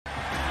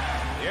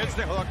Here's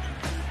the hook.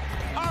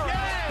 All right.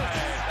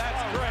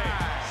 That's great.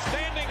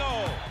 Standing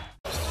O.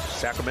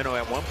 Sacramento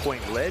at one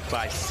point led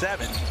by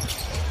 7.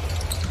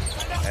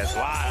 As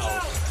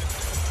Lyles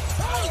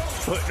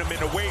putting him in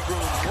the weight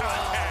room.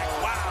 Contact.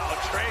 Wow,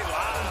 Trey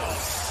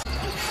Lyles.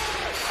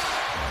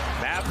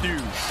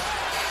 Matthews.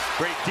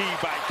 Great D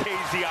by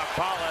KZ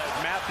Akbala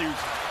as Matthews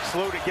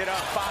slow to get up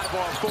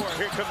 5-on-4.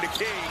 Here come the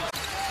Kings.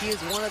 He is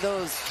one of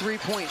those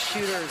three-point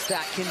shooters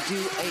that can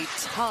do a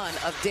ton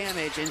of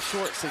damage in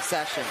short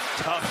succession.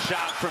 Tough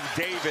shot from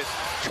Davis.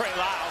 Trey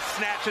Lyles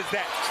snatches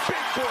that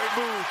big boy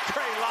move.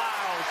 Trey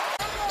Lyles.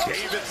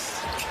 Davis.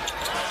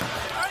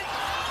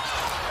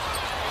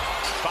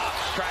 Fox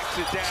tracks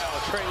it down.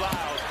 Trey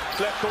Lyles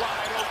left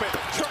wide open.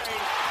 Trey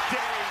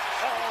day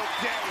all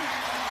day.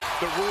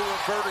 The rule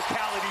of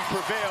verticality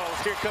prevails.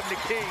 Here come the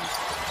Kings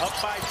up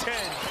by 10.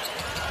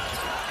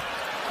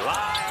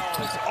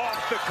 Lyles off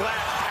the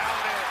glass.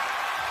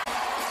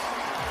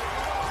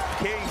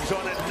 Kings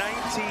on a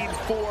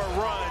 19-4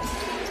 run.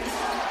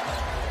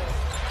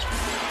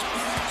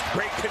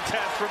 Great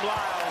contest from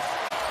Lyles.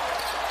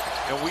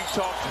 And we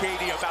talked,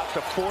 Katie, about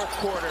the fourth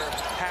quarter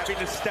having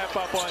to step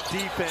up on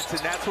defense, and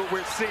that's what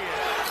we're seeing.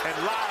 And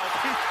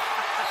Lyles,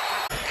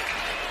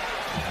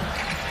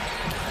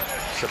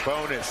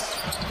 Sabonis,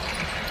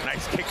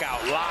 nice kick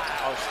out.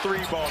 Lyles,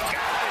 3-ball, got it.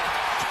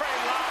 Trey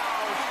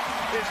Lyles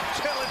is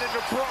chilling in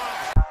the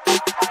Bronx.